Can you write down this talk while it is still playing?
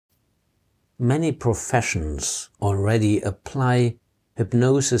many professions already apply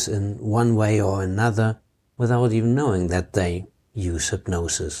hypnosis in one way or another without even knowing that they use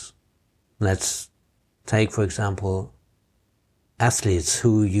hypnosis. Let's take, for example, athletes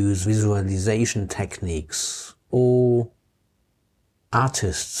who use visualization techniques, or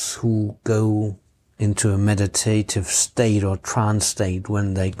artists who go into a meditative state or trance state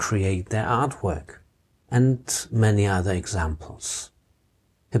when they create their artwork, and many other examples.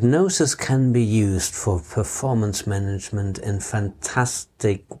 Hypnosis can be used for performance management in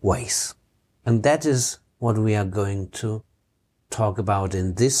fantastic ways. And that is what we are going to talk about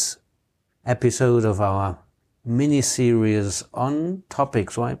in this episode of our mini-series on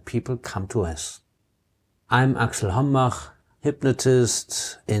topics why people come to us. I'm Axel Hombach,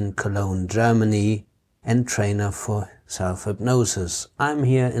 hypnotist in Cologne, Germany, and trainer for self-hypnosis. I'm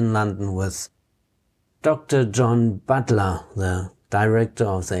here in London with Dr. John Butler, the director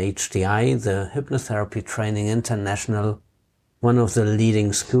of the HTI, the Hypnotherapy Training International, one of the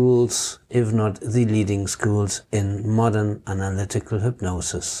leading schools, if not the leading schools, in modern analytical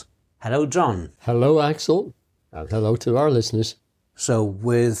hypnosis. Hello, John. Hello, Axel. And hello to our listeners. So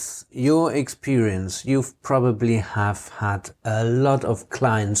with your experience, you've probably have had a lot of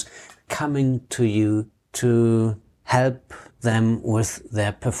clients coming to you to help them with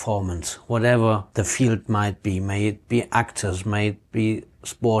their performance, whatever the field might be. May it be actors, may it be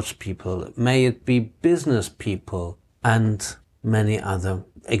sports people, may it be business people, and many other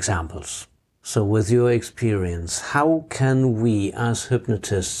examples. So with your experience, how can we as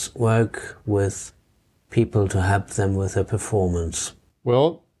hypnotists work with people to help them with their performance?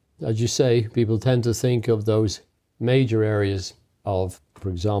 Well, as you say, people tend to think of those major areas of, for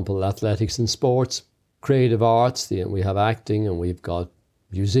example, athletics and sports, creative arts. We have acting, and we've got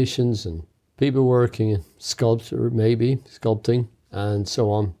musicians and people working in sculpting, and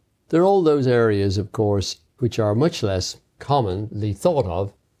so on. There are all those areas, of course, which are much less commonly thought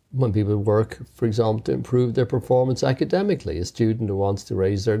of when people work, for example, to improve their performance academically. A student who wants to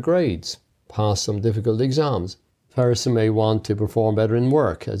raise their grades, pass some difficult exams. A person may want to perform better in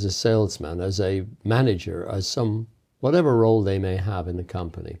work, as a salesman, as a manager, as whatever role they may have in the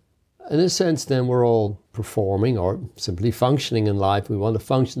company. In a sense, then, we're all performing or simply functioning in life. We want to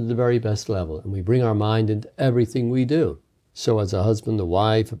function at the very best level, and we bring our mind into everything we do. So as a husband, a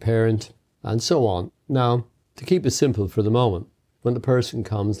wife, a parent, and so on. Now, to keep it simple for the moment, when the person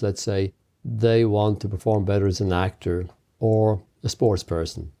comes, let's say, they want to perform better as an actor or a sports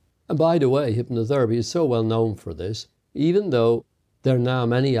person. And by the way, hypnotherapy is so well known for this, even though there are now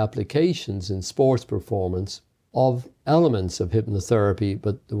many applications in sports performance of elements of hypnotherapy,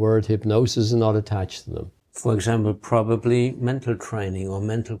 but the word hypnosis is not attached to them. For example, probably mental training or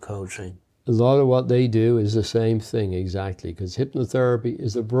mental coaching. A lot of what they do is the same thing exactly, because hypnotherapy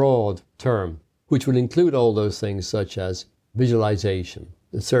is a broad term, which will include all those things such as visualization,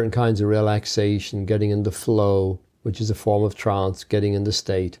 certain kinds of relaxation, getting into flow, which is a form of trance, getting in the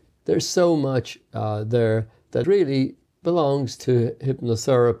state. There's so much there that really belongs to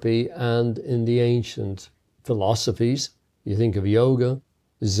hypnotherapy, and in the ancient philosophies, you think of yoga,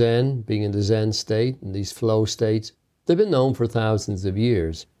 Zen, being in the Zen state, and these flow states, they've been known for thousands of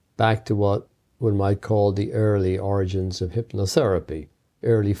years, back to what one might call the early origins of hypnotherapy,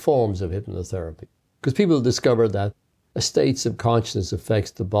 early forms of hypnotherapy. Because people discovered that a states of consciousness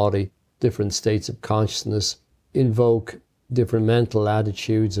affects the body, different states of consciousness invoke different mental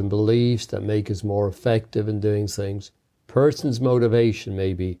attitudes and beliefs that make us more effective in doing things. Person's motivation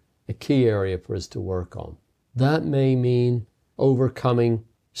may be a key area for us to work on. That may mean overcoming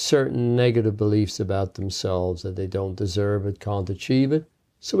certain negative beliefs about themselves, that they don't deserve it, can't achieve it.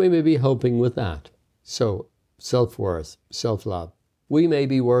 So we may be helping with that. So self-worth, self-love. We may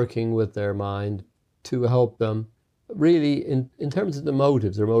be working with their mind to help them really in terms of the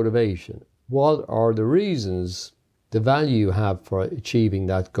motives, their motivation. What are the reasons, the value you have for achieving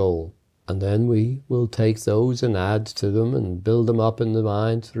that goal? And then we will take those and add to them and build them up in the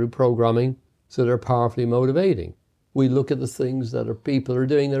mind through programming so they're powerfully motivating. We look at the things that people are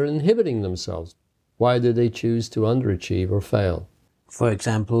doing that are inhibiting themselves. Why do they choose to underachieve or fail? For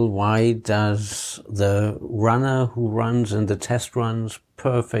example, why does the runner who runs in the test runs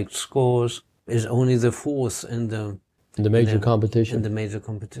perfect scores is only the fourth in the major competition? In the major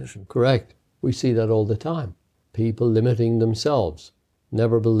competition. Correct. We see that all the time. People limiting themselves,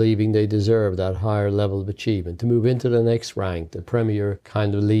 never believing they deserve that higher level of achievement, to move into the next rank, the premier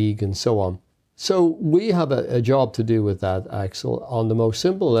kind of league, and so on. So we have a job to do with that, Axel. On the most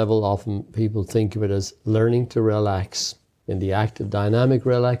simple level, often people think of it as learning to relax. In the act of dynamic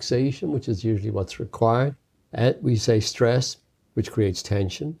relaxation, which is usually what's required, we say stress, which creates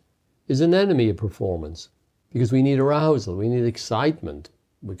tension. is an enemy of performance because we need arousal, we need excitement.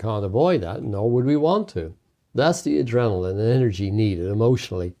 We can't avoid that, nor would we want to. That's the adrenaline and energy needed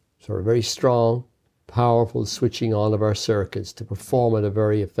emotionally, sort of very strong, powerful switching on of our circuits to perform at a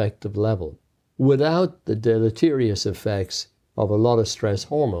very effective level without the deleterious effects of a lot of stress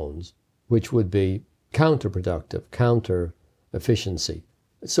hormones, which would be counterproductive, counter efficiency.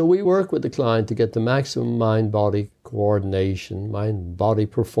 So we work with the client to get the maximum mind-body coordination, mind-body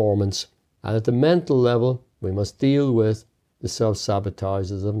performance. And at the mental level, we must deal with the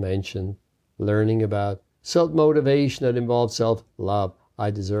self-sabotage, as I've mentioned, learning about self-motivation that involves self-love.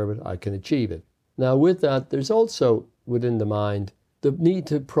 I deserve it, I can achieve it. Now with that, there's also within the mind the need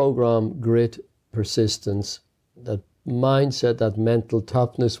to program grit, persistence, that mindset, that mental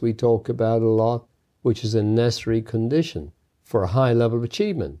toughness we talk about a lot, which is a necessary condition for a high level of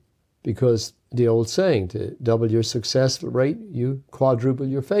achievement. Because the old saying, to double your success rate, you quadruple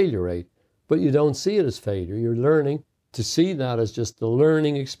your failure rate. But you don't see it as failure. You're learning to see that as just the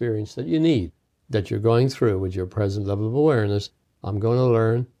learning experience that you need, that you're going through with your present level of awareness. I'm going to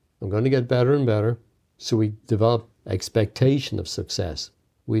learn. I'm going to get better and better. So we develop expectation of success.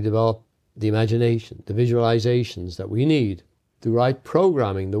 We develop the imagination, the visualizations that we need, the right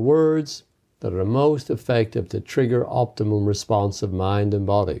programming, the words that are most effective to trigger optimum response of mind and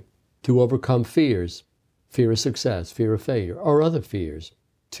body, to overcome fears, fear of success, fear of failure, or other fears,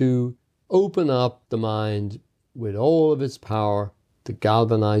 to open up the mind with all of its power to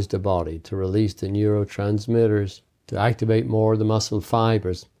galvanize the body, to release the neurotransmitters, to activate more of the muscle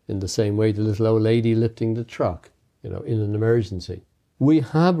fibers in the same way the little old lady lifting the truck, in an emergency. We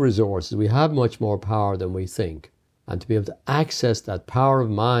have resources, we have much more power than we think. And to be able to access that power of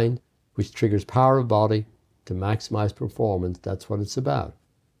mind, which triggers power of body to maximize performance, that's what it's about.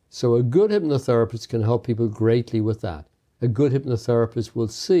 So a good hypnotherapist can help people greatly with that. A good hypnotherapist will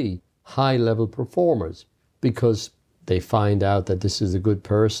see high-level performers because they find out that this is a good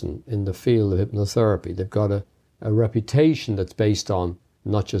person in the field of hypnotherapy. They've got a reputation that's based on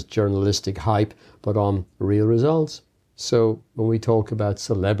not just journalistic hype, but on real results. So when we talk about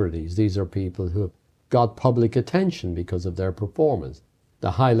celebrities, these are people who have got public attention because of their performance,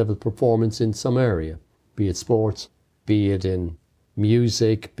 the high-level performance in some area, be it sports, be it in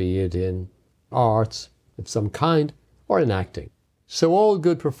music, be it in arts of some kind, or in acting. So all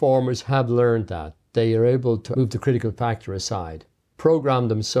good performers have learned that. They are able to move the critical factor aside, program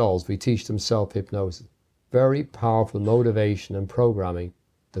themselves. We teach them self-hypnosis. Very powerful motivation and programming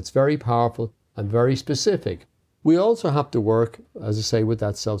that's very powerful and very specific. We also have to work, as I say, with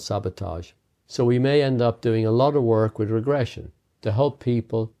that self-sabotage. So we may end up doing a lot of work with regression to help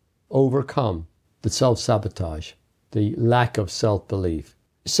people overcome the self-sabotage, the lack of self-belief.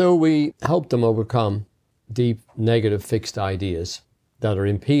 So we help them overcome deep negative fixed ideas that are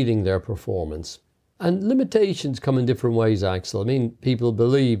impeding their performance. And limitations come in different ways, Axel. I mean, people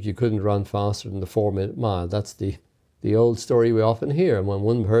believed you couldn't run faster than the 4-minute mile. That's the old story we often hear. And when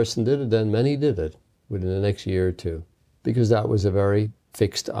one person did it, then many did it within the next year or two, because that was a very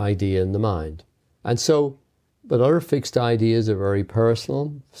fixed idea in the mind. And so, but other fixed ideas are very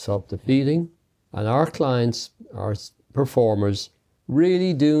personal, self-defeating, and our clients, our performers,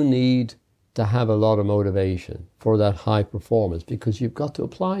 really do need to have a lot of motivation for that high performance, because you've got to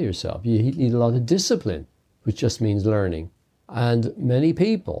apply yourself. You need a lot of discipline, which just means learning. And many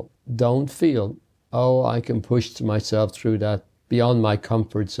people don't feel, oh, I can push myself through that beyond my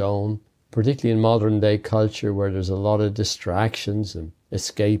comfort zone, particularly in modern day culture where there's a lot of distractions and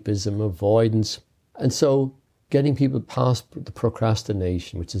escapism, avoidance. And so getting people past the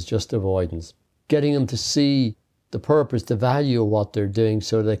procrastination, which is just avoidance, getting them to see the purpose, the value of what they're doing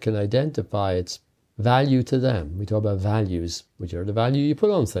so they can identify its value to them. We talk about values, which are the value you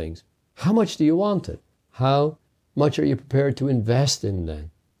put on things. How much do you want it? How much are you prepared to invest in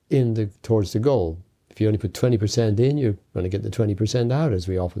then, towards the goal? If you only put 20% in, you're going to get the 20% out, as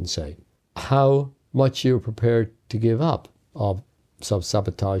we often say. How much you're prepared to give up of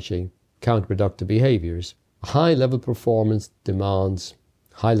self-sabotaging, counterproductive behaviors. High-level performance demands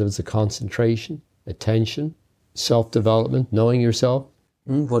high levels of concentration, attention, self-development, knowing yourself.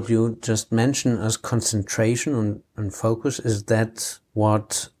 What you just mentioned as concentration and focus, is that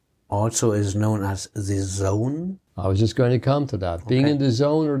what also is known as the zone? I was just going to come to that. Okay. Being in the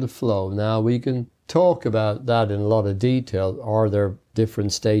zone or the flow. Now, we can talk about that in a lot of detail. Are there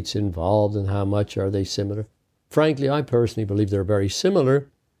different states involved and how much are they similar? Frankly, I personally believe they're very similar.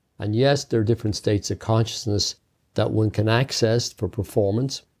 And yes, there are different states of consciousness that one can access for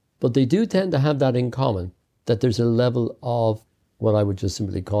performance. But they do tend to have that in common, that there's a level of what I would just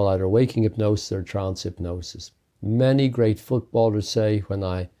simply call either waking hypnosis or trance hypnosis. Many great footballers say, when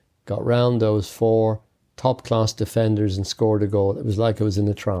I got round those 4 top-class defenders and scored a goal. It was like I was in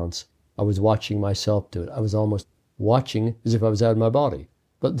a trance. I was watching myself do it. I was almost watching as if I was out of my body.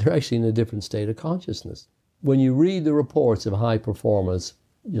 But they're actually in a different state of consciousness. When you read the reports of high performance,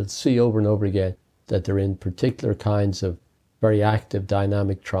 you'll see over and over again that they're in particular kinds of very active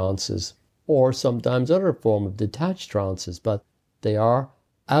dynamic trances, or sometimes other form of detached trances, but they are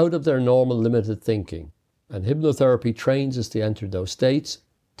out of their normal limited thinking. And hypnotherapy trains us to enter those states,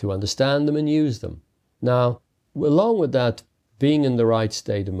 to understand them and use them. Now, along with that, being in the right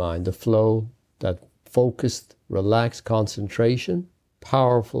state of mind, the flow, that focused, relaxed concentration,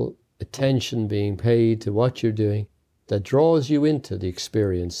 powerful attention being paid to what you're doing, that draws you into the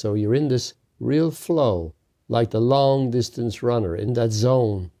experience. So you're in this real flow, like the long distance runner in that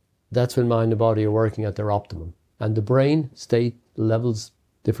zone. That's when mind and body are working at their optimum. And the brain state levels,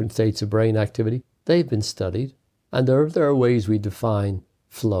 different states of brain activity, they've been studied. And there are ways we define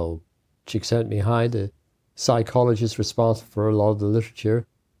flow. Csikszentmihalyi, the psychologist responsible for a lot of the literature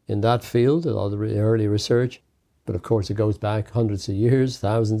in that field, a lot of the early research, but of course it goes back hundreds of years,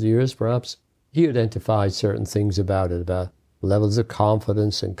 thousands of years perhaps. He identified certain things about it, about levels of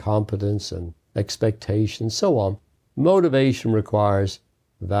confidence and competence and expectation, so on. Motivation requires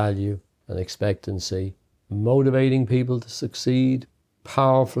value and expectancy, motivating people to succeed,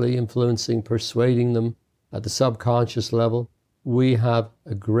 powerfully influencing, persuading them at the subconscious level. We have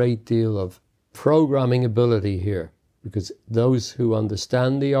a great deal of programming ability here, because those who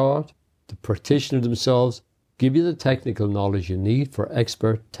understand the art, to partition themselves, give you the technical knowledge you need for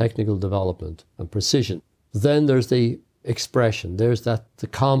expert technical development and precision. Then there's the expression, there's the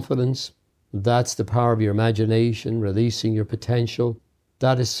confidence, that's the power of your imagination, releasing your potential.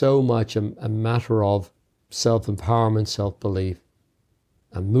 That is so much a matter of self-empowerment, self-belief,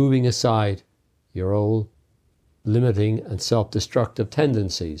 and moving aside your old limiting and self-destructive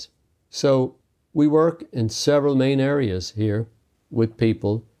tendencies. So we work in several main areas here with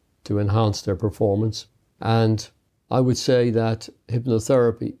people to enhance their performance. And I would say that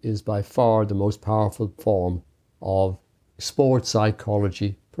hypnotherapy is by far the most powerful form of sports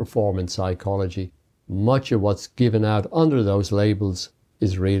psychology, performance psychology. Much of what's given out under those labels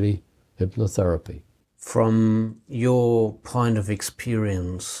is really hypnotherapy. From your point of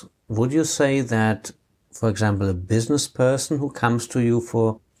experience, would you say that, for example, a business person who comes to you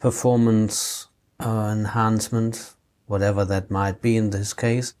for performance enhancement, whatever that might be in this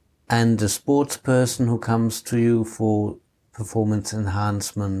case, and a sports person who comes to you for performance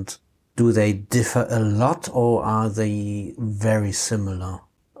enhancement, do they differ a lot or are they very similar?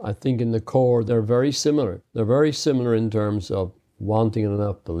 I think in the core they're very similar. They're very similar in terms of wanting it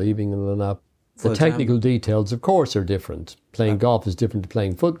enough, believing in it enough. The technical details, of course, are different. Playing golf is different to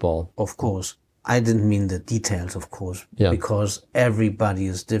playing football. Of course. I didn't mean the details, of course, because everybody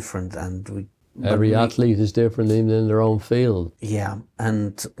is different and every athlete is different even in their own field. Yeah,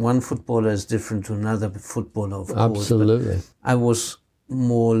 and one footballer is different to another footballer, of course. Absolutely. I was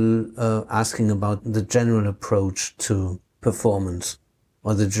more asking about the general approach to performance,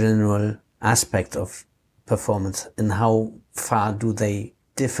 or the general aspect of performance, and how far do they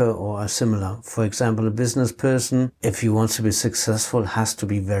differ or are similar. For example, a business person, if he wants to be successful, has to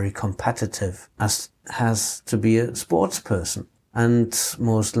be very competitive, as has to be a sports person. And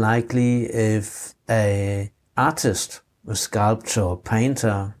most likely, if a artist, a sculptor or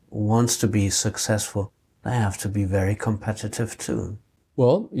painter wants to be successful, they have to be very competitive too.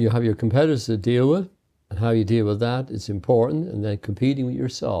 Well, you have your competitors to deal with, and how you deal with that is important, and then competing with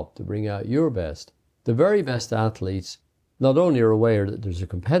yourself to bring out your best. The very best athletes not only are aware that there's a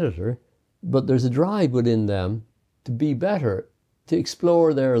competitor, but there's a drive within them to be better, to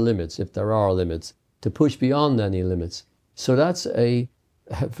explore their limits, if there are limits, to push beyond any limits. So that's a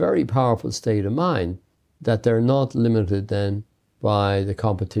very powerful state of mind, that they're not limited then by the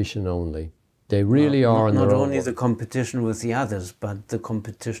competition only. They really are in their own. Not only the competition with the others, but the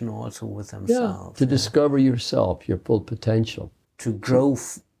competition also with themselves. To discover yourself, your full potential. To grow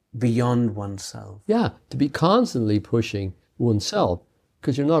beyond oneself. Yeah, to be constantly pushing oneself,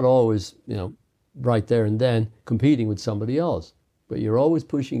 because you're not always, right there and then competing with somebody else, but you're always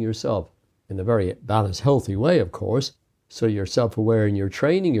pushing yourself in a very balanced, healthy way, of course. So you're self-aware in your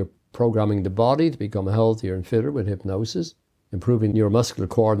training, you're programming the body to become healthier and fitter with hypnosis, improving your muscular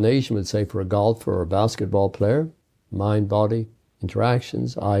coordination with, say, for a golfer or a basketball player, mind-body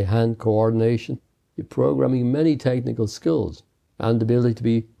interactions, eye-hand coordination. You're programming many technical skills and the ability to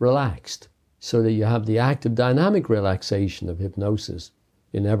be relaxed, so that you have the active dynamic relaxation of hypnosis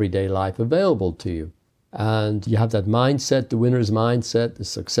in everyday life available to you. And you have that mindset, the winner's mindset, the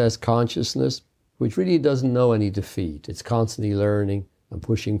success consciousness, which really doesn't know any defeat. It's constantly learning and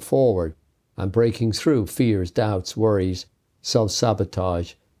pushing forward and breaking through fears, doubts, worries,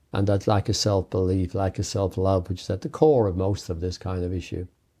 self-sabotage, and that lack of self-belief, lack of self-love, which is at the core of most of this kind of issue.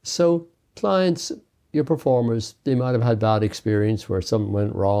 So clients, your performers, they might have had bad experience where something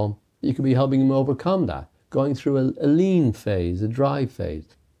went wrong. You could be helping them overcome that, going through a lean phase, a dry phase,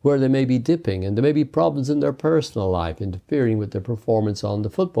 where they may be dipping and there may be problems in their personal life interfering with their performance on the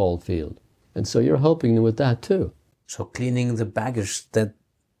football field. And so you're helping them with that too. So cleaning the baggage that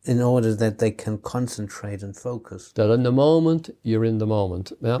in order that they can concentrate and focus. That in the moment, you're in the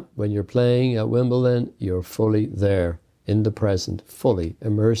moment. Yeah? When you're playing at Wimbledon, you're fully there, in the present, fully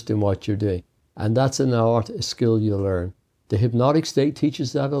immersed in what you're doing. And that's an art, a skill you learn. The hypnotic state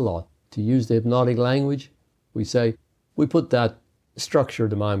teaches that a lot. To use the hypnotic language, we put that structure of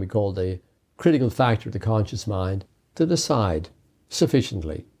the mind we call the critical factor of the conscious mind to the side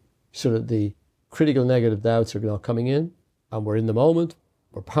sufficiently so that the critical negative doubts are not coming in and we're in the moment.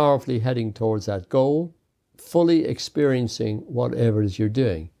 We're powerfully heading towards that goal, fully experiencing whatever it is you're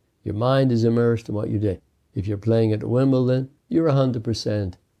doing. Your mind is immersed in what you're doing. If you're playing at Wimbledon, you're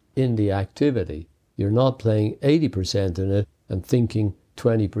 100% in the activity. You're not playing 80% in it and thinking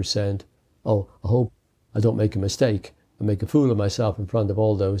 20%, oh, I hope I don't make a mistake and make a fool of myself in front of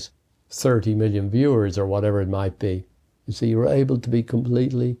all those 30 million viewers or whatever it might be. You see, you're able to be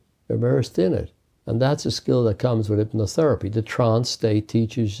completely immersed in it. And that's a skill that comes with hypnotherapy. The trance state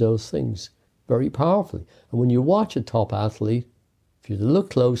teaches those things very powerfully. And when you watch a top athlete, if you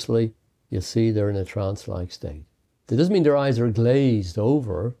look closely, you'll see they're in a trance-like state. That doesn't mean their eyes are glazed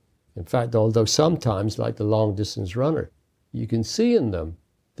over. In fact, although sometimes, like the long-distance runner, you can see in them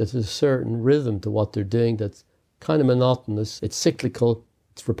that there's a certain rhythm to what they're doing that's kind of monotonous, it's cyclical,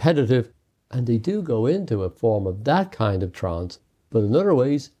 it's repetitive, and they do go into a form of that kind of trance. But in other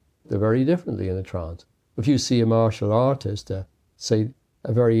ways, they're very differently in a trance. If you see a martial artist, say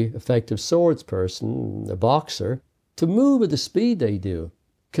a very effective swords person, a boxer, to move at the speed they do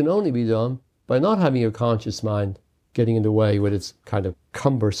can only be done by not having your conscious mind getting in the way with its kind of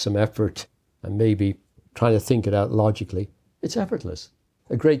cumbersome effort and maybe trying to think it out logically. It's effortless.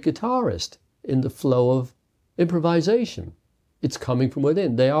 A great guitarist in the flow of improvisation. It's coming from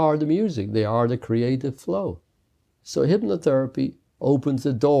within. They are the music. They are the creative flow. So hypnotherapy opens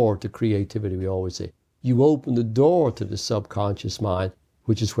the door to creativity, we always say. You open the door to the subconscious mind,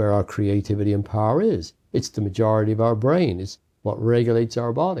 which is where our creativity and power is. It's the majority of our brain. It's what regulates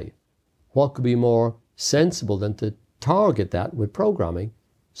our body. What could be more sensible than to target that with programming?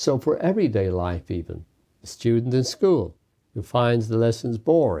 So for everyday life even, a student in school who finds the lessons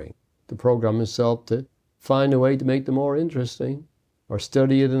boring, to program himself to find a way to make them more interesting, or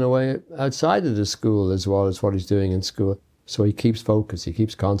study it in a way outside of the school as well as what he's doing in school. So he keeps focus, he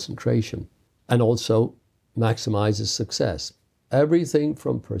keeps concentration, and also maximizes success. Everything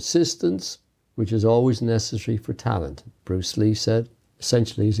from persistence, which is always necessary for talent. Bruce Lee said,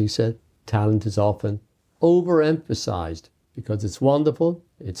 essentially as he said, talent is often overemphasized because it's wonderful,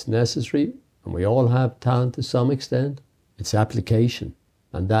 it's necessary, and we all have talent to some extent. It's application,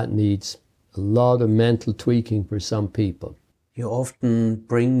 and that needs a lot of mental tweaking for some people. You often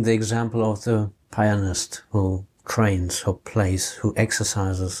bring the example of the pianist who trains, who plays, who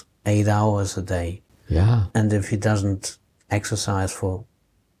exercises 8 hours a day. Yeah. And if he doesn't exercise for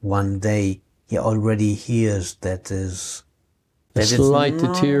one day, he already hears that slight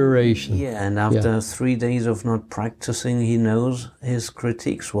deterioration. Yeah, and after 3 days of not practicing, he knows his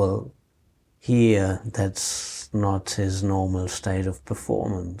critiques will hear that's not his normal state of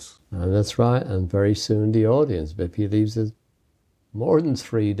performance. And that's right, and very soon the audience, if he leaves it more than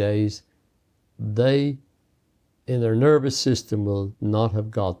 3 days, they, in their nervous system, will not have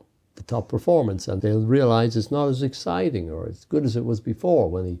got the top performance, and they'll realize it's not as exciting or as good as it was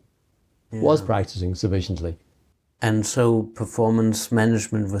before when he was practicing sufficiently. And so performance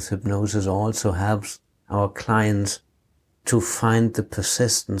management with hypnosis also helps our clients to find the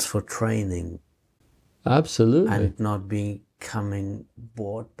persistence for training. Absolutely. And not becoming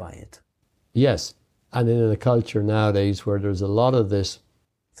bored by it. Yes. And in a culture nowadays where there's a lot of this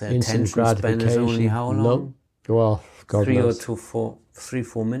the instant attention span is only how long? No. Well, God knows.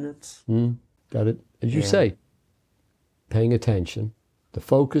 3-4 minutes. Got it. As you say, paying attention, the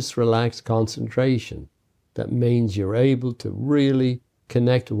focus, relaxed concentration, that means you're able to really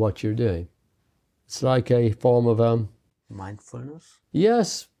connect with what you're doing. It's like a form of mindfulness?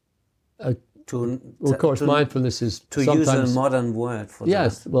 Yes. Of course, mindfulness is to use a modern word for that.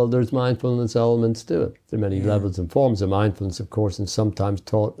 Yes, well, there's mindfulness elements to it. There are many levels and forms of mindfulness, of course, and sometimes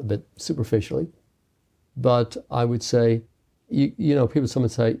taught a bit superficially. But I would say, you know, people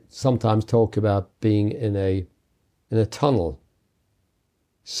sometimes talk about being in a tunnel,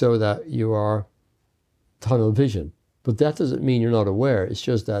 so that you are tunnel vision. But that doesn't mean you're not aware. It's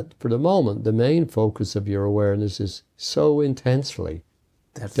just that for the moment, the main focus of your awareness is so intensely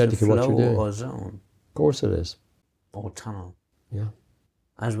That's dedicated the to what flow you're doing. or zone Of course it is. or tunnel. Yeah.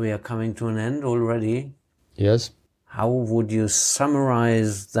 As we are coming to an end already, Yes. how would you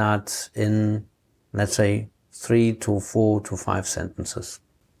summarize that in, let's say, 3 to 4 to 5 sentences?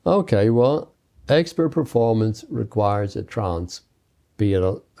 Okay, well, expert performance requires a trance, be it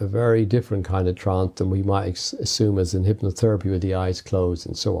a very different kind of trance than we might assume as in hypnotherapy with the eyes closed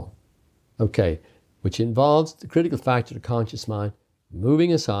and so on. Okay, which involves the critical factor of the conscious mind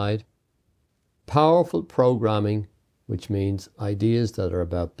moving aside, powerful programming, which means ideas that are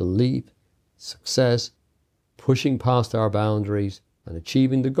about belief, success, pushing past our boundaries and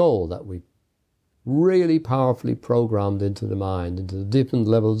achieving the goal that we really powerfully programmed into the mind, into the different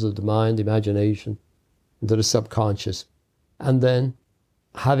levels of the mind, the imagination, into the subconscious. And then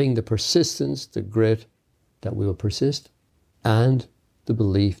having the persistence, the grit that we will persist, and the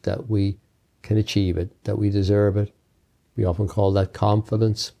belief that we can achieve it, that we deserve it. We often call that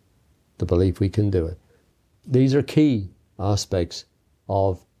confidence, the belief we can do it. These are key aspects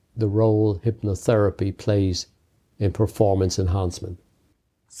of the role hypnotherapy plays in performance enhancement.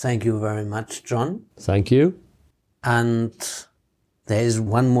 Thank you very much, John. Thank you. And there is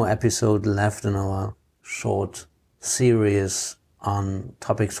one more episode left in our short series on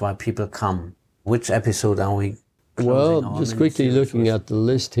topics why people come. Which episode are we closing Well, our just quickly mini-series looking with? at the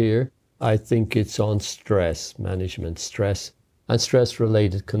list here, I think it's on stress management, stress and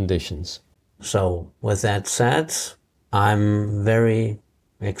stress-related conditions. So, with that said, I'm very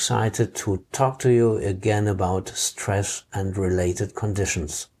excited to talk to you again about stress and related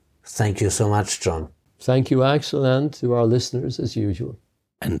conditions. Thank you so much, John. Thank you, Axel, and to our listeners as usual.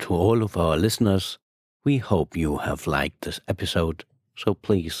 And to all of our listeners, we hope you have liked this episode, so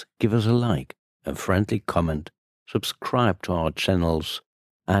please give us a like, a friendly comment, subscribe to our channels,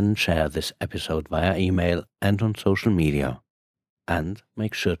 and share this episode via email and on social media. And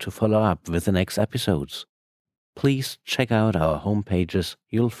make sure to follow up with the next episodes. Please check out our homepages.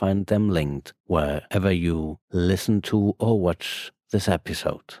 You'll find them linked wherever you listen to or watch this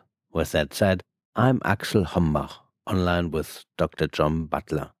episode. With that said, I'm Axel Hombach, online with Dr. John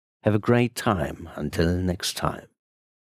Butler. Have a great time. Until next time.